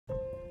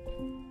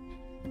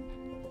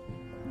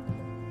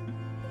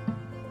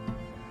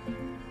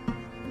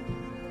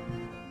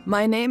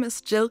My name is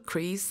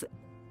Kries,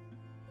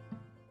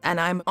 and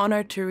I'm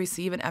honored to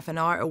receive an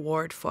FNR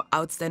award for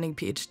Outstanding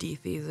PhD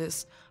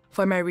Thesis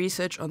for my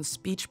research on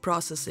speech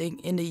processing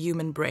in the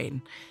human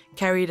brain,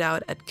 carried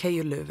out at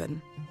KU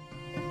Leuven.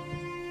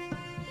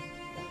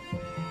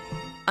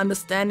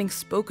 Understanding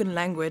spoken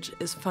language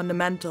is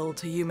fundamental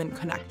to human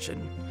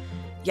connection.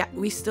 Yet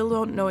we still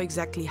don't know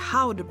exactly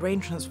how the brain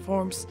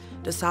transforms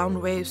the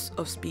sound waves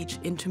of speech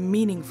into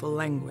meaningful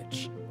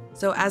language.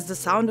 So as the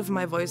sound of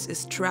my voice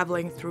is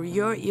traveling through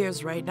your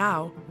ears right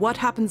now, what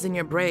happens in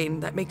your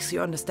brain that makes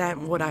you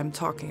understand what I'm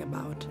talking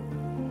about?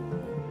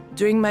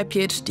 During my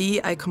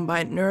PhD, I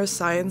combined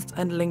neuroscience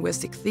and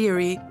linguistic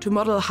theory to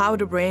model how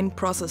the brain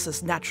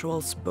processes natural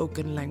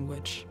spoken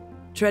language.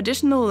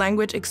 Traditional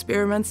language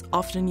experiments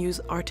often use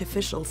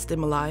artificial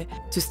stimuli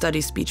to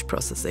study speech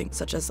processing,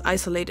 such as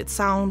isolated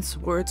sounds,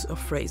 words, or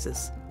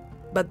phrases.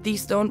 But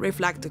these don't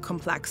reflect the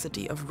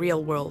complexity of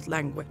real-world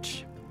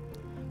language.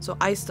 So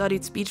I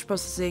studied speech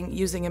processing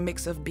using a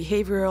mix of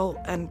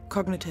behavioral and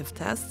cognitive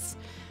tests,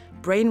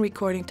 brain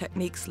recording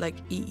techniques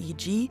like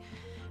EEG,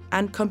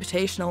 and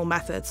computational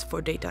methods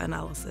for data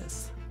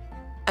analysis.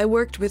 I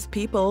worked with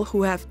people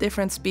who have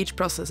different speech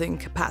processing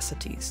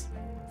capacities.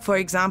 For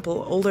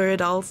example, older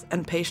adults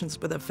and patients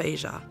with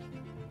aphasia,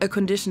 a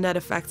condition that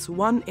affects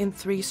 1 in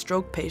 3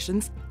 stroke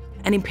patients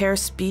and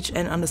impairs speech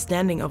and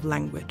understanding of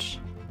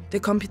language. The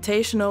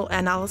computational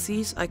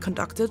analyses I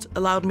conducted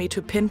allowed me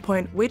to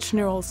pinpoint which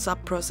neural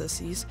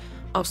sub-processes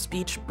of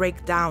speech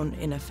break down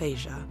in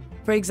aphasia.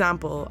 For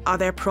example, are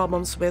there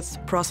problems with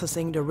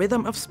processing the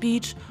rhythm of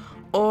speech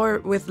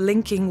or with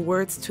linking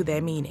words to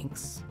their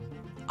meanings?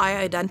 I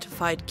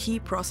identified key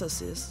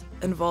processes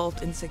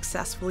involved in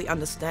successfully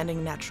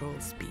understanding natural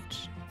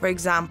speech. For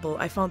example,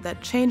 I found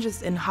that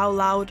changes in how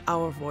loud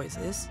our voice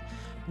is,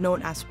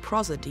 known as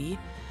prosody,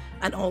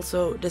 and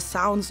also the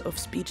sounds of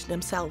speech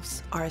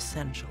themselves are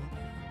essential.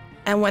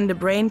 And when the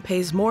brain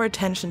pays more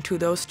attention to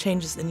those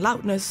changes in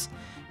loudness,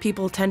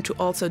 people tend to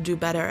also do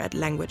better at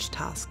language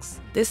tasks.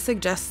 This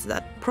suggests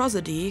that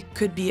prosody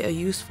could be a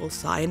useful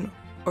sign,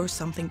 or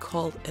something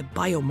called a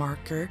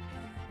biomarker,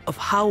 of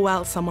how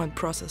well someone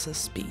processes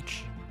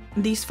speech.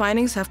 These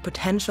findings have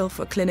potential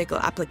for clinical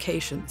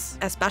applications,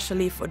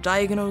 especially for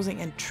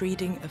diagnosing and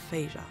treating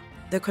aphasia.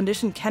 The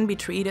condition can be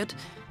treated,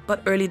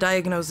 but early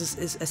diagnosis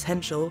is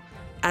essential,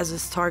 as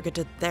is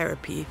targeted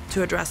therapy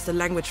to address the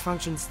language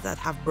functions that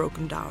have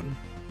broken down.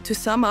 To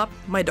sum up,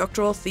 my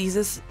doctoral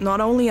thesis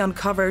not only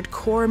uncovered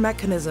core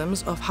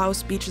mechanisms of how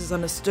speech is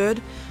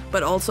understood,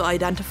 but also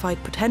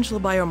identified potential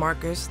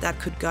biomarkers that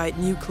could guide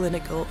new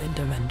clinical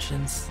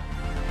interventions.